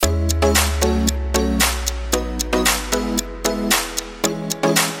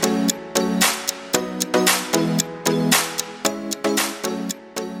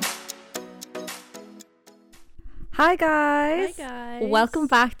Hi guys. Hi guys. Welcome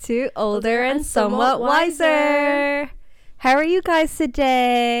back to Older and Somewhat Somewhat Wiser. How are you guys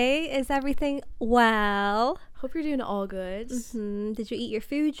today? Is everything well? Hope you're doing all good. Did you eat your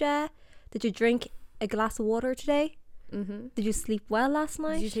food yet? Did you drink a glass of water today? Did you sleep well last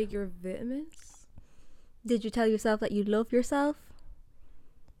night? Did you take your vitamins? Did you tell yourself that you love yourself?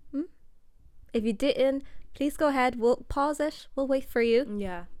 If you didn't, please go ahead. We'll pause it. We'll wait for you.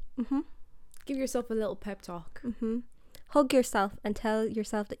 Yeah. Give yourself a little pep talk. Hug yourself and tell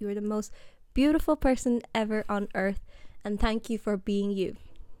yourself that you're the most beautiful person ever on earth, and thank you for being you.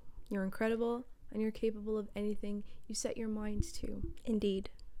 You're incredible and you're capable of anything you set your mind to. Indeed.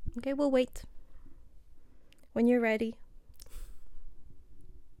 Okay, we'll wait. When you're ready.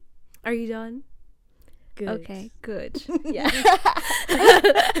 Are you done? Good. Okay, good. Yeah.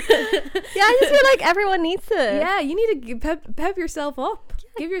 Yeah, I just feel like everyone needs to. Yeah, you need to pep yourself up. Yeah.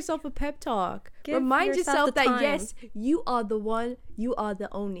 Give yourself a pep talk. Give Remind yourself that time. yes, you are the one, you are the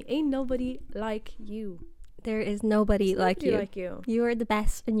only. Ain't nobody like you. There is nobody like you. You are the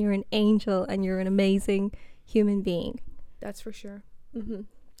best, and you're an angel, and you're an amazing human being. That's for sure.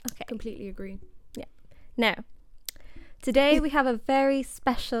 Okay. Completely agree. Yeah. Now, today we have a very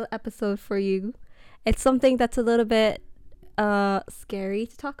special episode for you. It's something that's a little bit scary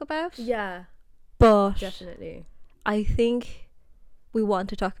to talk about. Yeah. But definitely. I think we want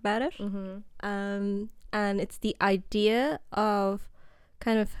to talk about it. And it's the idea of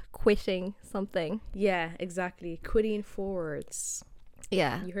kind of quitting something. Yeah, exactly. Quitting forwards.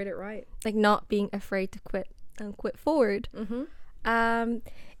 Yeah. You heard it right. Like not being afraid to quit and quit forward.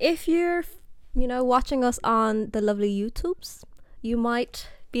 If you're, watching us on the lovely YouTubes, you might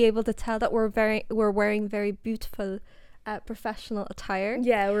be able to tell that we're wearing very beautiful professional attire.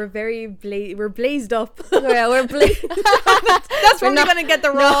 Yeah, we're blazed up. Yeah, we're blazed. That's probably gonna get the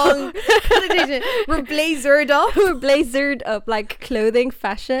wrong connotation. We're blazered up. We're blazered up, like clothing,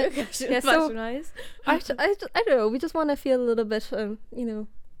 fashion. Yeah, fashionize. I don't know. We just want to feel a little bit,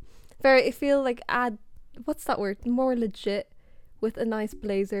 feel like what's that word? More legit, with a nice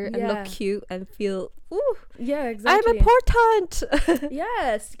blazer and look cute and feel. Ooh, yeah, exactly. I'm important.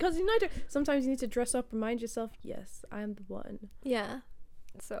 Yes, because sometimes you need to dress up. Remind yourself, yes, I am the one. Yeah.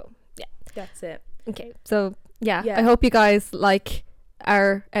 So yeah, that's it. Okay. So yeah. I hope you guys like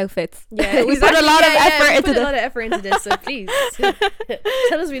our outfits. Yeah, we put a lot of effort into a lot of effort into this. So please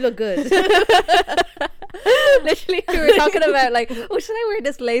tell us we look good. Literally, we were talking about like, oh, should I wear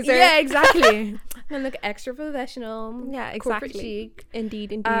this blazer? Yeah, exactly. And look extra professional. Yeah, exactly. Corporate chic. Indeed.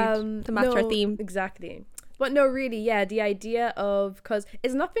 To match our theme. Exactly. But no, really, yeah, the idea of, because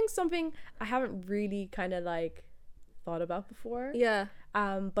it's nothing something I haven't really kind of like thought about before. Yeah.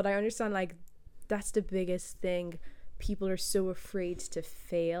 But I understand like that's the biggest thing. People are so afraid to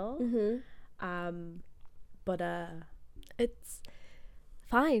fail. But it's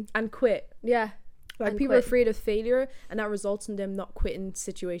fine. And quit. Yeah. Like people are afraid of failure, and that results in them not quitting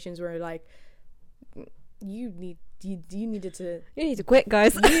situations where like you need to quit,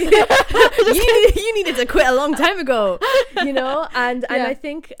 guys. you needed to quit a long time ago, and I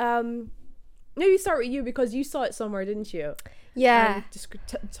think maybe start with you, because you saw it somewhere, didn't you? Yeah. Just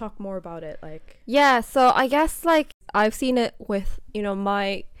talk more about it, like. Yeah, so I guess like I've seen it with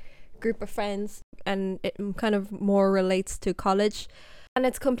my group of friends, and it kind of more relates to college. And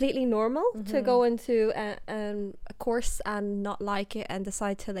it's completely normal to go into a course and not like it and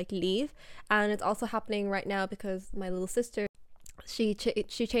decide to like leave. And it's also happening right now because my little sister, she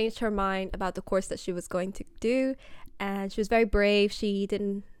changed her mind about the course that she was going to do, and she was very brave. She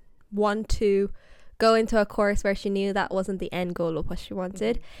didn't want to go into a course where she knew that wasn't the end goal of what she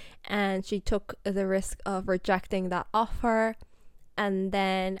wanted, and she took the risk of rejecting that offer, and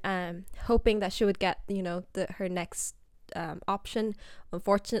then hoping that she would get her next option.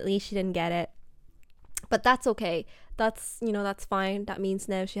 Unfortunately, she didn't get it, but that's okay. That's fine. That means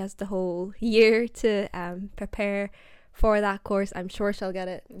now she has the whole year to prepare for that course. I'm sure she'll get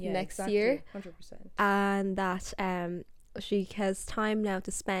it next year, 100%. and that she has time now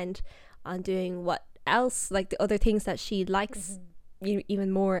to spend on doing what else, like the other things that she likes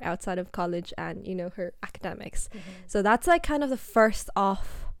even more outside of college and her academics. So that's like kind of the first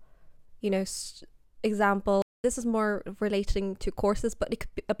off example. This is more relating to courses, but it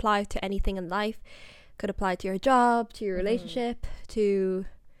could apply to anything in life. It could apply to your job, to your relationship, to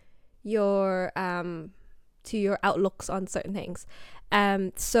your outlooks on certain things.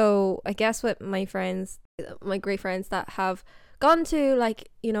 So I guess with my friends, my great friends that have gone to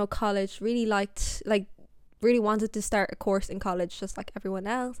college, really wanted to start a course in college just like everyone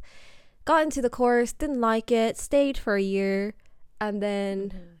else, got into the course, didn't like it, stayed for a year, and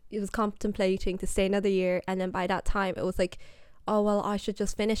then was contemplating to stay another year, and then by that time it was like, oh well, I should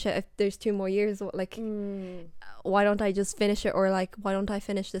just finish it if there's 2 more years, like why don't I just finish it, or like why don't I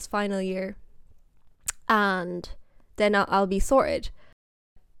finish this final year and then I'll be sorted.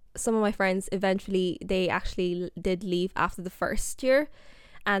 Some of my friends eventually, they actually did leave after the first year,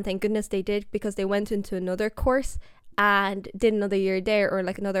 and thank goodness they did, because they went into another course and did another year there, or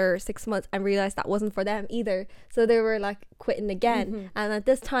like another 6 months, and realized that wasn't for them either, so they were like quitting again. And at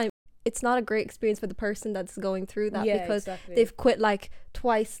this time it's not a great experience for the person that's going through that, because they've quit like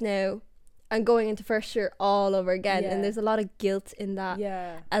twice now and going into first year all over again, and there's a lot of guilt in that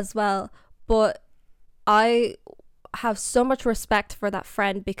as well. But I have so much respect for that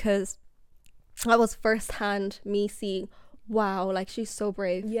friend, because that was firsthand me seeing, wow, like she's so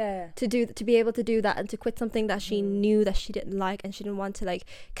brave to be able to do that, and to quit something that she knew that she didn't like and she didn't want to like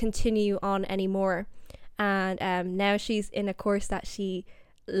continue on anymore. And now she's in a course that she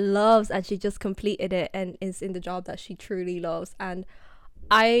loves, and she just completed it and is in the job that she truly loves. And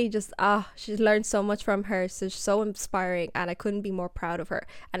I just she's learned so much from her, so she's so inspiring, and I couldn't be more proud of her.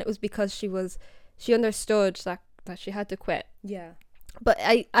 And it was because she understood that she had to quit. But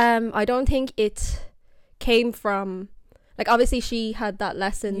I don't think it came from, like, obviously she had that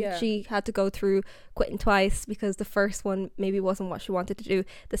lesson. She had to go through quitting twice, because the first one maybe wasn't what she wanted to do.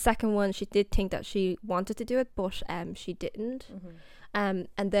 The second one, she did think that she wanted to do it, but she didn't. And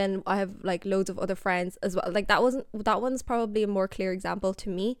then I have like loads of other friends as well, like that one's probably a more clear example to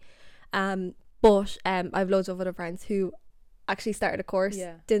me, but I have loads of other friends who actually started a course,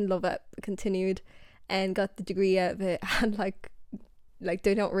 didn't love it, continued and got the degree out of it, and like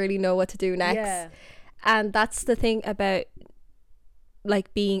they don't really know what to do next. And that's the thing about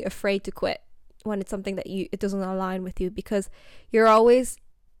like being afraid to quit when it's something that it doesn't align with you, because you're always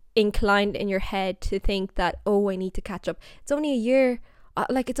inclined in your head to think that, oh, I need to catch up, it's only a year,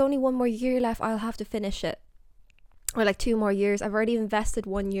 like it's only 1 more year left, I'll have to finish it, or like 2 more years, I've already invested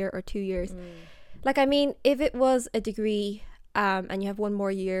 1 year or 2 years. Like, I mean, if it was a degree and you have 1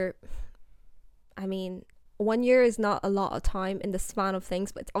 more year, I mean, 1 year is not a lot of time in the span of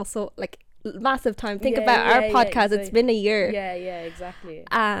things, but it's also like massive time. Think about our podcast, exactly. It's been a year. Exactly.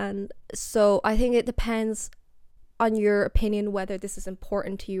 And so I think it depends on your opinion whether this is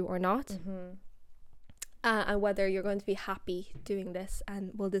important to you or not, and whether you're going to be happy doing this,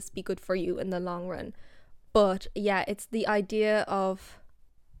 and will this be good for you in the long run. But yeah, it's the idea of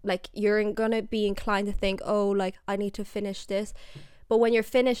like you're gonna be inclined to think, oh, like I need to finish this, but when you're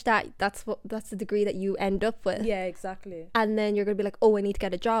finished that's the degree that you end up with. Yeah, exactly. And then you're gonna be like, oh, I need to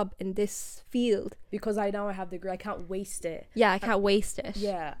get a job in this field because I have the degree, I can't waste it. Yeah, I can't waste it.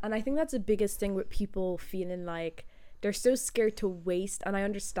 Yeah, and I think that's the biggest thing with people feeling like they're so scared to waste. And I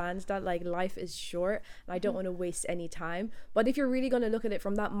understand that, like, life is short and I don't want to waste any time. But if you're really going to look at it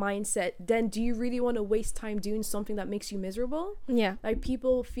from that mindset, then do you really want to waste time doing something that makes you miserable? Yeah. Like,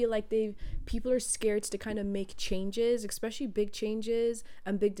 people feel like people are scared to kind of make changes, especially big changes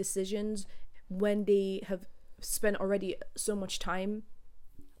and big decisions, when they have spent already so much time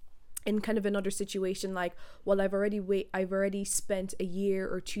in kind of another situation. Like, well, I've already spent a year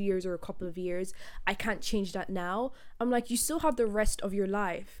or 2 years or a couple of years, I can't change that now. I'm like, you still have the rest of your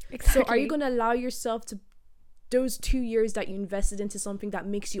life. Exactly. So are you going to allow yourself to, those 2 years that you invested into something that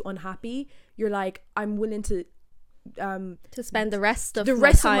makes you unhappy, you're like, I'm willing to spend the rest of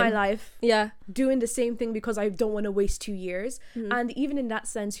my life yeah doing the same thing because I don't want to waste 2 years. And even in that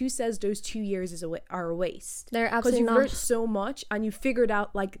sense, who says those 2 years are a waste? They're absolutely not. Because you've learned so much and you figured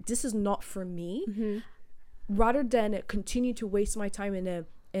out, like, this is not for me, rather than continue to waste my time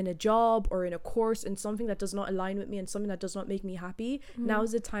in a job or in a course in something that does not align with me and something that does not make me happy. Now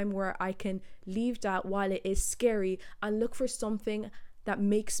is the time where I can leave that while it is scary and look for something that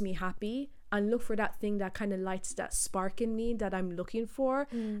makes me happy, and look for that thing that kind of lights that spark in me that I'm looking for.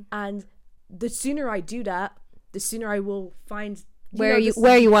 And the sooner I do that, the sooner I will find where you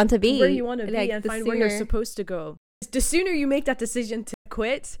want to be, like, and find where you're supposed to go. The sooner you make that decision to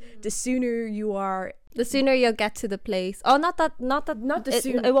quit, the sooner you'll get to the place. Oh, not the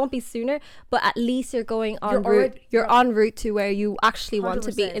sooner. It won't be sooner, but at least you're going on route. You're en route to where you actually want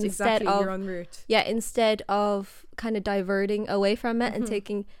to be, instead of, you're en route. Yeah, instead of kind of diverting away from it and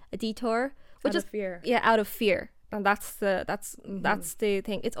taking a detour, which is fear. Yeah, out of fear. And that's the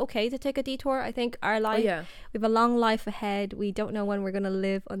thing. It's okay to take a detour. I think our life, we have a long life ahead. We don't know when we're gonna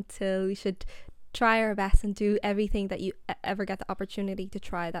live until. We should try our best and do everything that you ever get the opportunity to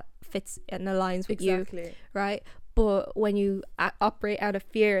try that fits and aligns with you, right? But when you operate out of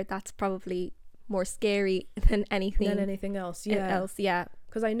fear, that's probably more scary than anything else. Yeah.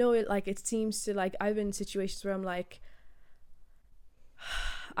 Because I know it, like, it seems to, like, I've been in situations where I'm like,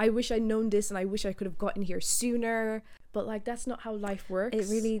 I wish I'd known this and I wish I could have gotten here sooner. But like, that's not how life works. It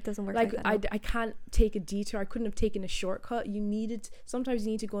really doesn't work like that. I, I can't take a detour. I couldn't have taken a shortcut. Sometimes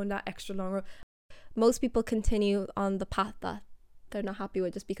you need to go on that extra long road. Most people continue on the path that they're not happy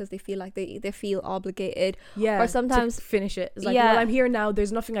with just because they feel like they feel obligated. Yeah. Or sometimes to finish it. It's like, yeah. well, I'm here now.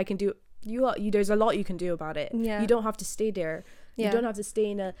 There's nothing I can do. There's a lot you can do about it. Yeah. You don't have to stay there. You don't have to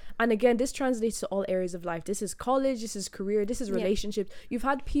stay in and again, this translates to all areas of life. This is college, this is career, this is relationships. You've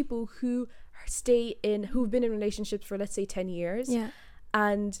had people who've been in relationships for, let's say, 10 years. Yeah.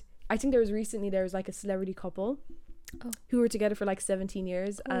 And I think there was like a celebrity couple who were together for like 17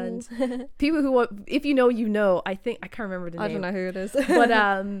 years. Ooh. And people who, if you know, I can't remember the name. I don't know who it is. But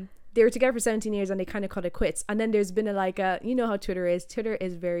they were together for 17 years and they kind of called it quits. And then there's been you know how Twitter is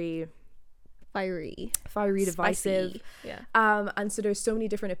very fiery, divisive. Yeah. And so there's so many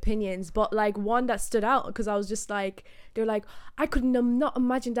different opinions, but like one that stood out, because I was just like, they're like, I couldn't not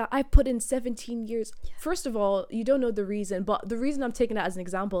imagine that. I put in 17 years. Yeah. First of all, you don't know the reason, but the reason I'm taking that as an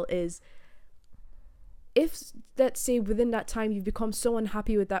example is, if, let's say, within that time you've become so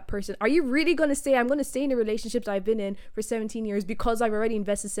unhappy with that person, are you really going to say, I'm going to stay in the relationships I've been in for 17 years because I've already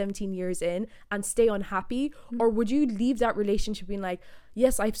invested 17 years in, and stay unhappy? Or would you leave that relationship being like,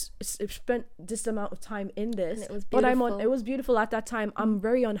 yes, I've spent this amount of time in this, but it was beautiful at that time. I'm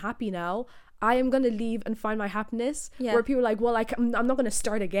very unhappy now. I am going to leave and find my happiness. Yeah. Where people are like, well, I'm not going to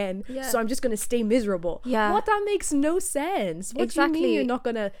start again. Yeah. So I'm just going to stay miserable. Yeah. What? That makes no sense. What do you mean you're not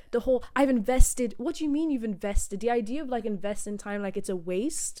going to, I've invested. What do you mean you've invested? The idea of like investing time, like it's a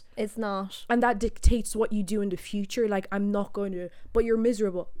waste. It's not. And that dictates what you do in the future. Like, I'm not going to, but you're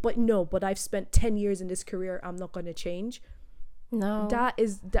miserable. But I've spent 10 years in this career. I'm not going to change. No,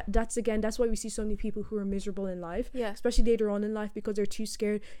 that's why we see so many people who are miserable in life, especially later on in life, because they're too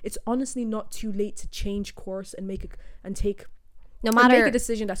scared. It's honestly not too late to change course and make a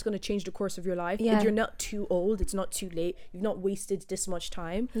decision that's going to change the course of your life. If you're not too old, it's not too late. You've not wasted this much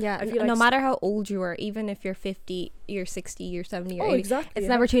time. I feel like no matter how old you are, even if you're 50, you're 60, you're 70, or 80, exactly, it's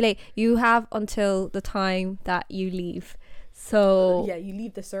never too late. You have until the time that you leave. So you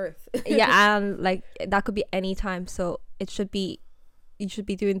leave this earth. And like that could be any time. So you should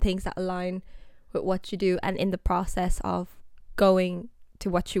be doing things that align with what you do, and in the process of going to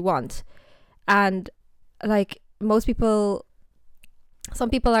what you want. And like some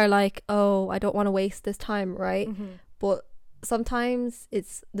people are like, oh, I don't want to waste this time, right? Mm-hmm. But sometimes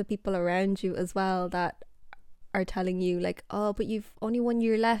it's the people around you as well that are telling you like, oh, but you've only 1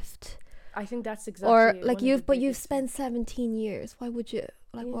 year left. I think that's exactly. Or like you've spent 17 years. Why would you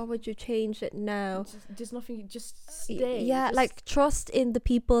why would you change it now? There's nothing. Just stay. Like trust in the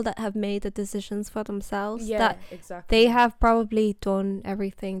people that have made the decisions for themselves. Yeah, that exactly. They have probably done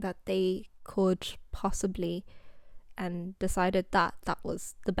everything that they could possibly, and decided that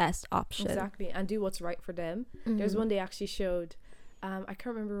was the best option. Exactly, and do what's right for them. Mm-hmm. There's one they actually showed. I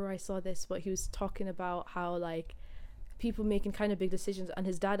can't remember where I saw this, but he was talking about how like people making kind of big decisions, and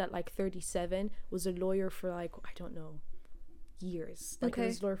his dad at like 37 was a lawyer for like, I don't know, years. Like he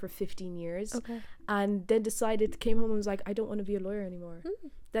was a lawyer for 15 years. And then came home and was like, I don't want to be a lawyer anymore.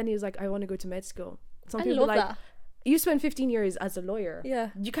 Then he was like, I want to go to med school. Some people like that. You spent 15 years as a lawyer. Yeah.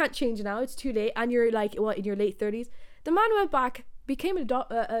 You can't change now. It's too late. And you're like, what, in your late 30s? The man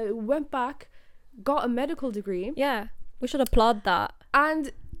went back, got a medical degree. Yeah. We should applaud that.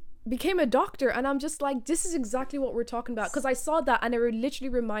 And became a doctor. And I'm just like, this is exactly what we're talking about. Because I saw that and it literally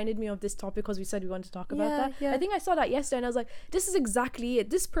reminded me of this topic, because we said we wanted to talk about that. Yeah. I think I saw that yesterday and I was like, this is exactly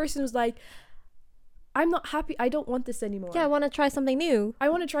it. This person was like, I'm not happy. I don't want this anymore. Yeah, I want to try something new.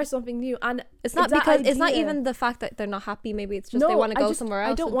 And it's not because it's not even the fact that they're not happy. Maybe it's just they want to go somewhere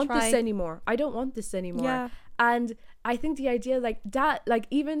else. I don't want this anymore. Yeah. And I think the idea like that, like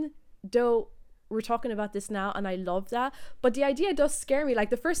even though we're talking about this now and I love that, but the idea does scare me. Like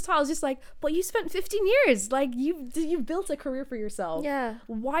the first time I was just like, but you spent 15 years. Like you've built a career for yourself. Yeah.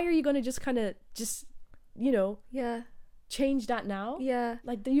 Why are you going to just kind of change that now? Yeah.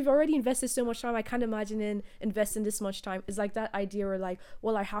 Like you've already invested so much time. I can't imagine investing this much time. It's like that idea where like,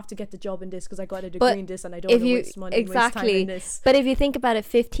 well, I have to get the job in this because I got a degree in this and I don't want to waste money and waste time in this. But if you think about it,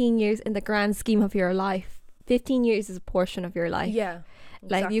 15 years in the grand scheme of your life, 15 years is a portion of your life. Yeah.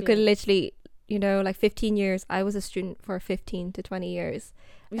 Exactly. Like you could literally, like 15 years. I was a student for 15 to 20 years.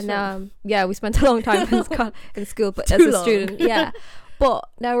 We spent a long time in school, but as a student, yeah. But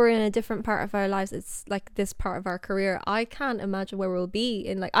now we're in a different part of our lives. It's like this part of our career. I can't imagine where we'll be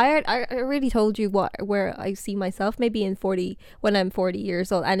in like I already told you where I see myself maybe when I'm 40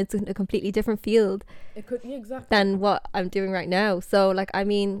 years old, and it's in a completely different field. It could exactly than what I'm doing right now. So like I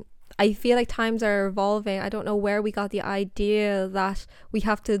mean, I feel like times are evolving. I don't know where we got the idea that we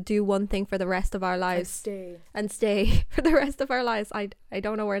have to do one thing for the rest of our lives and stay for the rest of our lives. I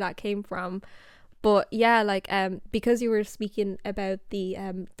don't know where that came from. But yeah, like because you were speaking about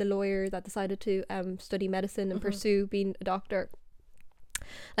the lawyer that decided to study medicine and pursue being a doctor,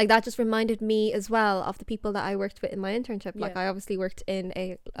 like that just reminded me as well of the people that I worked with in my internship. Like I obviously worked in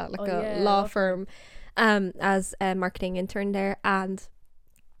a law firm as a marketing intern there, and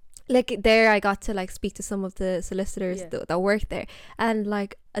like there I got to like speak to some of the solicitors that worked there, and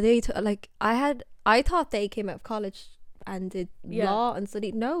like I thought they came out of college and did law and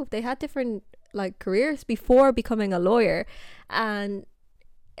studied. No, they had different like careers before becoming a lawyer. And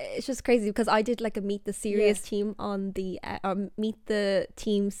it's just crazy because I did like a meet the serious team on the meet the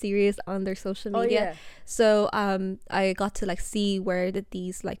team series on their social media. So I got to like see where did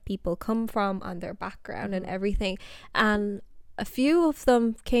these like people come from and their background and everything, and a few of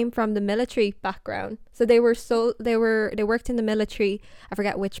them came from the military background. So they worked in the military. I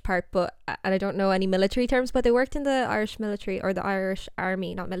forget which part, but and I don't know any military terms, but they worked in the Irish military or the Irish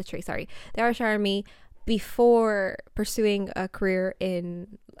Army, not military, sorry, the Irish Army, before pursuing a career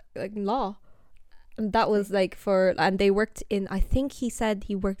in like law. And that was like and they worked in, I think he said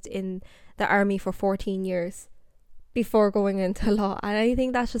he worked in the army for 14 years before going into law. And I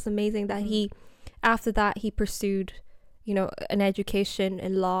think that's just amazing that after that he pursued, you know, an education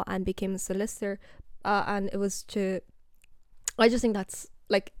in law and became a solicitor. And it was I just think that's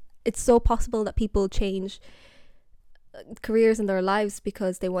like, it's so possible that people change careers in their lives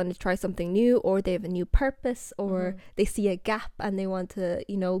because they want to try something new, or they have a new purpose, or they see a gap and they want to,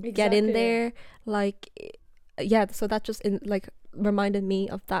 you know, get in there. Like, so that just reminded me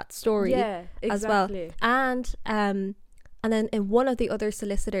of that story as well. And then in one of the other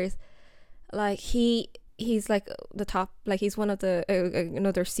solicitors, like he's like the top, like he's one of the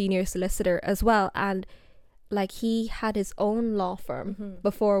another senior solicitor as well, and like he had his own law firm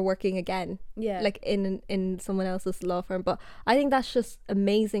before working again like in someone else's law firm. But I think that's just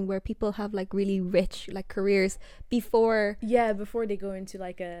amazing where people have like really rich like careers before they go into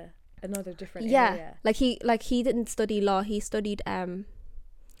like another different area. Like he didn't study law, he studied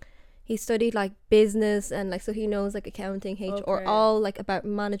like business, and like so he knows like accounting, or all like about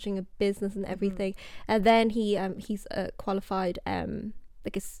managing a business and everything. And then he's a qualified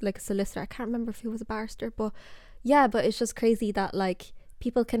like a solicitor. I can't remember if he was a barrister, but it's just crazy that like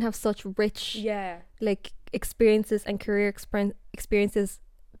people can have such rich like experiences and career experiences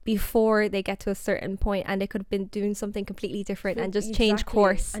before they get to a certain point, and they could have been doing something completely different and just change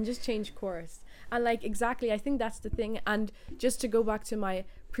course. And like exactly, I think that's the thing. And just to go back to my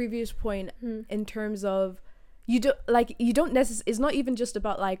previous point in terms of you don't necessarily, it's not even just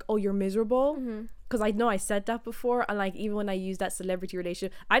about like, oh, you're miserable, because I know I said that before, and like even when I use that celebrity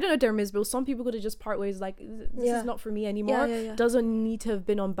relationship, I don't know if they're miserable. Some people could have just part ways, like this is not for me anymore. Doesn't need to have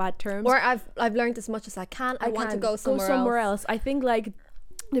been on bad terms, or I've learned as much as I can. I want to go somewhere else. I think like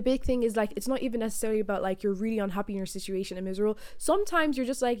the big thing is like, it's not even necessarily about like you're really unhappy in your situation and miserable. Sometimes you're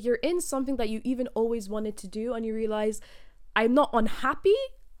just like, you're in something that you even always wanted to do, and you realize, I'm not unhappy,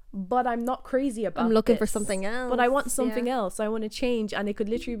 but I'm not crazy about I'm looking for something else, but I want something else. I want to change. And it could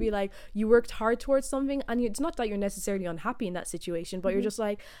literally be like, you worked hard towards something, and it's not that you're necessarily unhappy in that situation, but you're just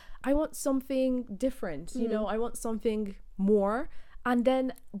like, I want something different, you know, I want something more. And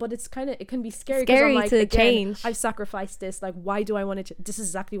then, but it can be scary I'm like, to again, change. I've sacrificed this, like, why do I want to this is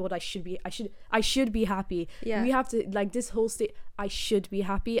exactly what I should be. I should be happy. We have to, like, this whole state, I should be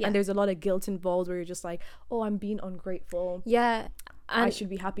happy. And there's a lot of guilt involved where you're just like, oh, I'm being ungrateful, I should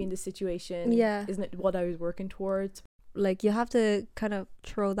be happy in this situation. Isn't it what I was working towards? Like, you have to kind of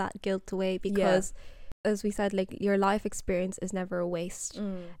throw that guilt away, because as we said, like, your life experience is never a waste.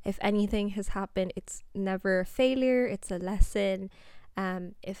 If anything has happened, it's never a failure, it's a lesson.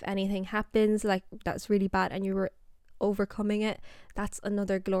 If anything happens like that's really bad and you were overcoming it, that's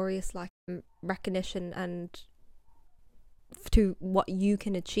another glorious like recognition and to what you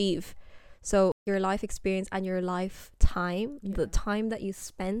can achieve. So your life experience and your lifetime, the time that you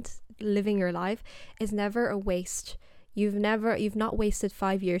spent living your life, is never a waste. You've not wasted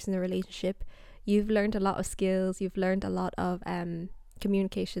 5 years in a relationship. You've learned a lot of skills. You've learned a lot of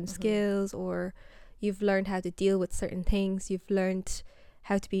communication skills, or you've learned how to deal with certain things. You've learned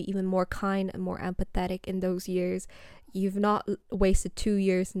how to be even more kind and more empathetic in those years. You've not wasted 2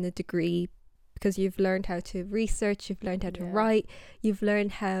 years in a degree, because you've learned how to research, you've learned how to write, you've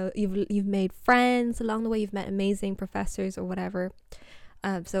learned how you've made friends along the way, you've met amazing professors or whatever.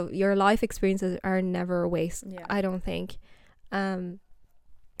 So your life experiences are never a waste, I don't think.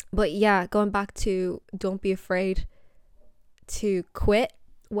 But yeah, going back to, don't be afraid to quit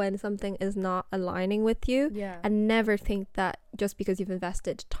when something is not aligning with you. Yeah. And never think that just because you've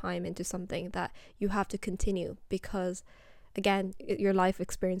invested time into something that you have to continue, because again, your life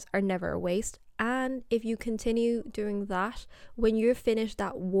experience are never a waste. And if you continue doing that, when you're finished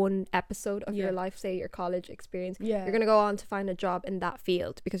that one episode of your life, say your college experience, you're going to go on to find a job in that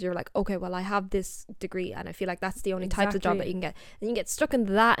field, because you're like, okay, well, I have this degree and I feel like that's the only types of job that you can get. And you get stuck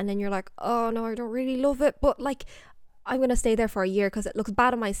into that, and then you're like, oh no, I don't really love it, but like I'm going to stay there for a year because it looks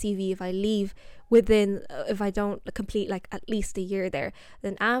bad on my CV if I leave within, if I don't complete like at least a year there.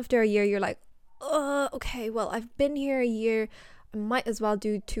 Then after a year, you're like, oh, okay, well, I've been here a year. I might as well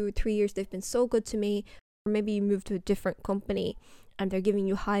do 2 or 3 years. They've been so good to me. Or maybe you move to a different company and they're giving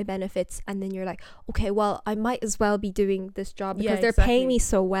you high benefits, and then you're like, okay, well, I might as well be doing this job because they're paying me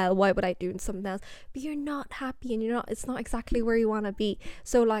so well. Why would I do something else? But you're not happy, and it's not exactly where you want to be.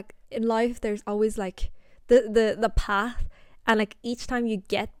 So like in life, there's always like the path, and like each time you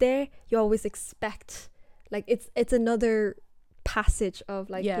get there, you always expect like it's another passage of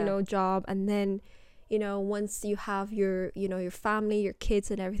like job, and then once you have your your family, your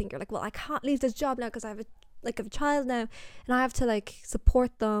kids and everything, you're like, well, I can't leave this job now because I have a child now and I have to like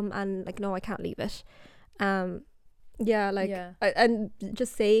support them, and like no, I can't leave it. And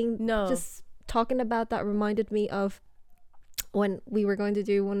just talking about that reminded me of when we were going to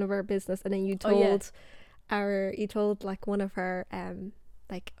do one of our business, and then you told like one of our I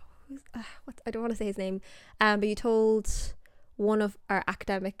don't want to say his name, but you told one of our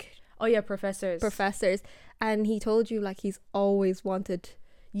academic professors, and he told you like he's always wanted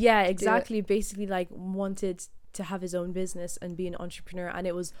basically like wanted to have his own business and be an entrepreneur, and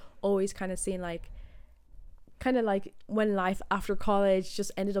it was always kind of saying like when life after college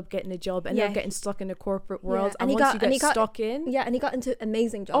just ended up getting a job, ended up getting stuck in the corporate world, and once you get stuck in and he got into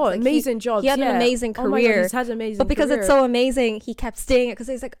amazing jobs. Jobs. He had an amazing career. Oh my God, he's had an amazing but because career. It's so amazing, he kept staying it because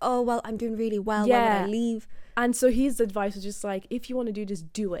he's like, oh well, I'm doing really well, why would I leave? And so his advice was just like, if you want to do this,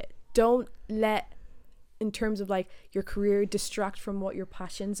 do it. Don't let, in terms of like your career, distract from what your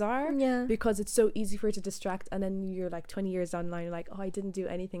passions are, because it's so easy for it to distract, and then you're like 20 years down the line, you're like, oh, I didn't do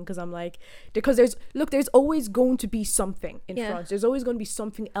anything, because there's always going to be something in front. There's always going to be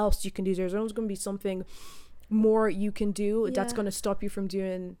something else you can do. There's always going to be something more you can do that's going to stop you from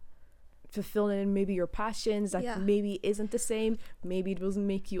fulfilling maybe your passions that maybe isn't the same, maybe it doesn't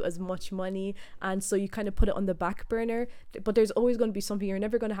make you as much money, and so you kind of put it on the back burner. But there's always going to be something. You're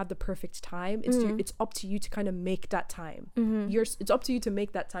never going to have the perfect time. It's up to you to kind of make that time. It's up to you to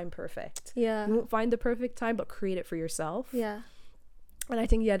make that time perfect. You won't find the perfect time, but create it for yourself. And I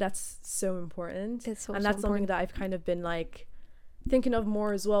think that's so important. It's so and that's important. something that I've kind of been like thinking of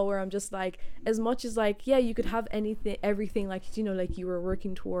more as well, where I'm just like, as much as like you could have everything like like you were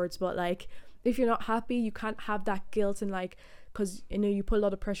working towards, but like if you're not happy, you can't have that guilt, and like, because you put a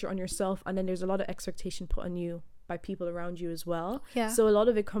lot of pressure on yourself, and then there's a lot of expectation put on you by people around you as well. So a lot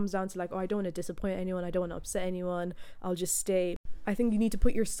of it comes down to like, oh, I don't want to disappoint anyone, I don't want to upset anyone, I'll just stay. I think you need to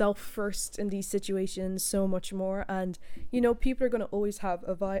put yourself first in these situations so much more, and people are going to always have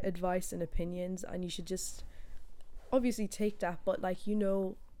advice and opinions, and you should just obviously take that, but like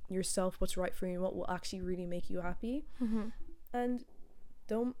yourself what's right for you and what will actually really make you happy. And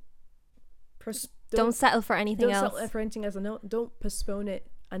don't settle for anything else. Don't postpone it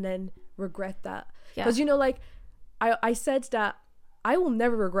and then regret that, because like I said that I will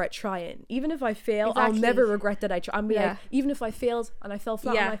never regret trying. Even if I fail, I'll never regret that I tried. Like, even if I failed and I fell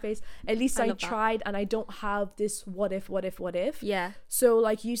flat on my face, at least I tried, and I don't have this what if. So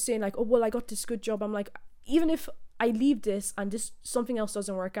like you saying like, oh well, I got this good job, I'm like, even if I leave this and this something else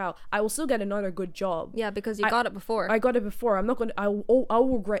doesn't work out, I will still get another good job. Because you got it before. I got it before. I'm not gonna. I will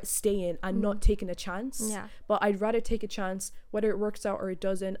regret staying and not taking a chance. But I'd rather take a chance, whether it works out or it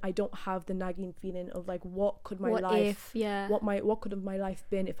doesn't. I don't have the nagging feeling of like, what could my life have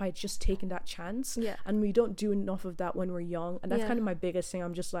been if I had just taken that chance. And we don't do enough of that when we're young, and that's kind of my biggest thing.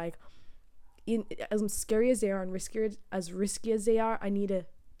 I'm just like, as scary as they are and risky as they are, I need to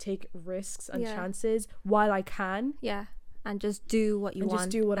take risks and chances while I can, and just do what you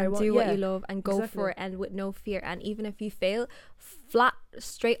want, do what I want, do what you love, and go for it, and with no fear. And even if you fail, flat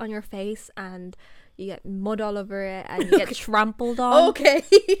straight on your face, and you get mud all over it, and you get trampled on,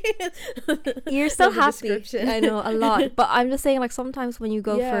 you're still happy. I know, a lot. But I'm just saying, like, sometimes when you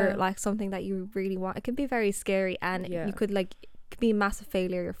go for like something that you really want, it can be very scary, and you could like be a massive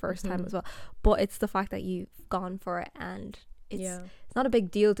failure your first time as well. But it's the fact that you've gone for it, and it's not a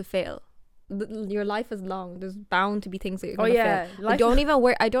big deal to fail. your life is long. There's bound to be things that you're Oh gonna yeah, fail. I don't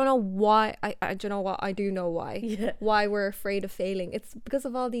know why. I do you know what, I do know why. Yeah. Why we're afraid of failing. It's because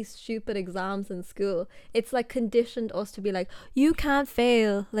of all these stupid exams in school. It's like conditioned us to be like, you can't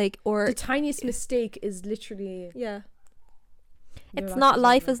fail, like, or The tiniest mistake is literally. yeah. your It's life not, is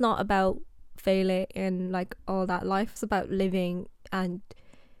life over. is not about failing and like all that. Life is about living and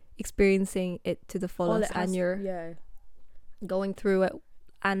experiencing it to the All it fullest, has- and you're yeah, going through it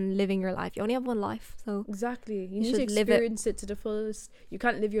and living your life. You only have one life, so exactly. You You need to should live it. experience it to the fullest. You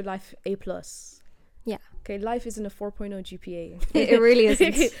can't live your life A plus. Yeah. Okay, life isn't a 4.0 GPA. it really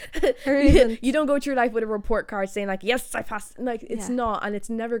isn't. It really isn't. You don't go through life with a report card saying like, yes, I passed. Like, it's Yeah. not, and it's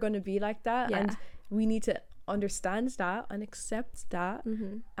never going to be like that. Yeah. And we need to understand that and accept that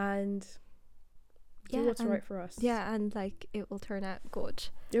Mm-hmm. and do Yeah, what's and- right for us. Yeah, and like it will turn out good.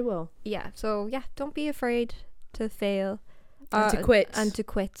 It will. Yeah, so yeah, don't be afraid to fail And to quit. and to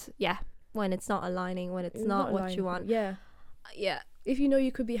quit. Yeah, when it's not aligning, when it's not what you aligned. want. Yeah. Yeah, If you know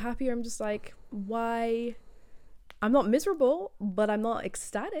you could be happier, I'm just like, why? I'm not miserable, but I'm not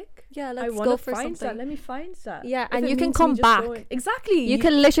ecstatic. yeah. I Let's want go to for find something. that. Let me find that. Yeah, If and it you can means me come just back. going- Exactly. You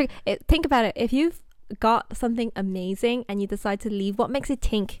can literally think about it. If you've got something amazing and you decide to leave, what makes you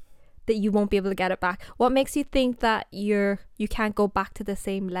think that you won't be able to get it back? What makes you think that you can't go back to the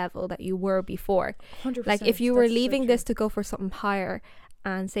same level that you were before? 100%. Like if you were That's so leaving true. this to go for something higher,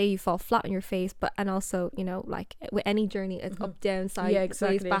 and say you fall flat on your face, and also, you know, like with any journey, it's up, down, side, Yeah,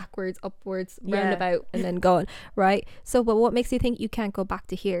 exactly. backwards, upwards, Yeah. roundabout, and then going, right? So, but what makes you think you can't go back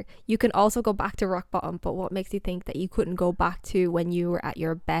to here? You can also go back to rock bottom, but what makes you think that you couldn't go back to when you were at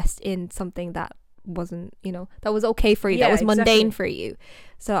your best in something that wasn't, you know, that was okay for you, Yeah, that was mundane exactly. for you?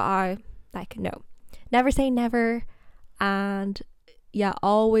 So I, like, no. Never say never, and yeah,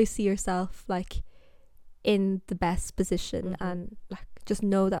 always see yourself, like, in the best position, Mhm. and like just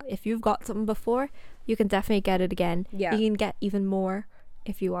know that if you've got something before, you can definitely get it again. Yeah. You can get even more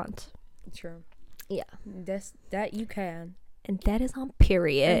if you want. True. Yeah. That you can. And that is on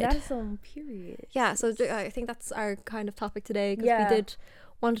period. And that's on period. Yeah, so I think that's our kind of topic today, because Yeah. we did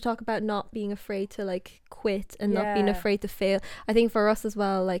want to talk about not being afraid to like quit and not being Yeah. afraid to fail. I think for us as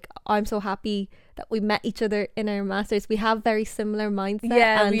well, like I'm so happy that we met each other in our masters. We have very similar mindset.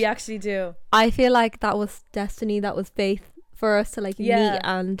 Yeah, and we actually do. I feel like that was destiny, that was faith for us to like Yeah. meet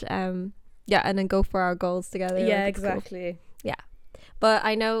and yeah, and then go for our goals together. Yeah, Like, it's cool. exactly. But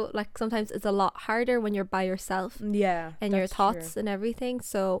I know like sometimes it's a lot harder when you're by yourself Yeah. and your that's thoughts true. and everything.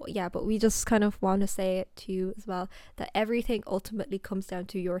 So yeah, but we just kind of want to say it to you as well, that everything ultimately comes down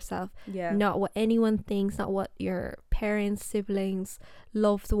to yourself. Yeah. Not what anyone thinks, not what your parents, siblings,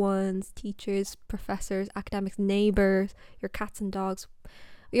 loved ones, teachers, professors, academics, neighbors, your cats and dogs.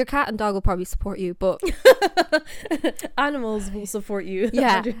 Your cat and dog will probably support you, but Animals will support you.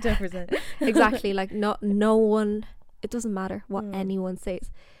 Yeah. 110%. exactly, like no one, it doesn't matter what Mm. anyone says,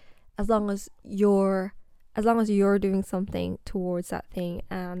 as long as you're doing something towards that thing,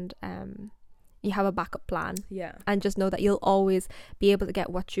 and you have a backup plan, Yeah. and just know that you'll always be able to get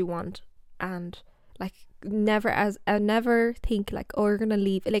what you want, and like never think like, oh, you're gonna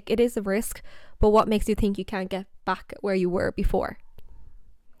leave. Like, it is a risk, but what makes you think you can't get back where you were before?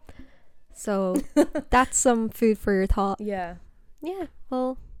 So that's some food for your thought. Yeah. Yeah,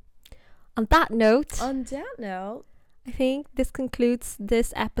 well, on that note, On that note, I think this concludes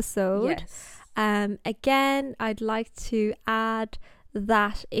this episode. yes. Again, I'd like to add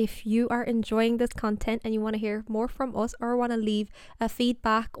that if you are enjoying this content and you want to hear more from us, or want to leave a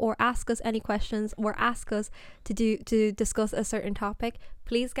feedback, or ask us any questions, or ask us to discuss a certain topic,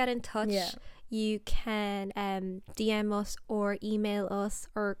 please get in touch. Yeah. You can DM us or email us,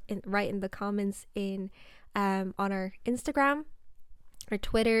 or write in the comments on our Instagram or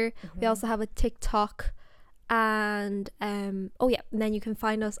Twitter. We also have a TikTok, and and then you can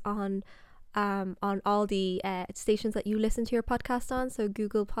find us on all the stations that you listen to your podcast on, so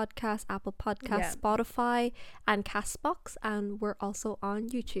Google Podcasts, Apple Podcasts, Yeah. Spotify, and Castbox, and we're also on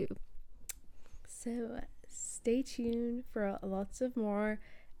YouTube. So stay tuned for lots of more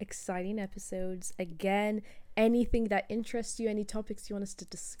exciting episodes. Again, anything that interests you, any topics you want us to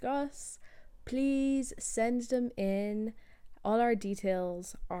discuss, please send them in. All our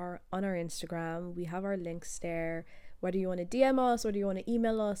details are on our Instagram. We have our links there. Whether you want to DM us, whether you want to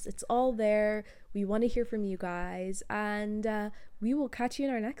email us, it's all there. We want to hear from you guys, and we will catch you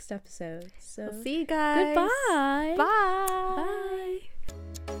in our next episode. So See you guys. goodbye. Bye. Bye.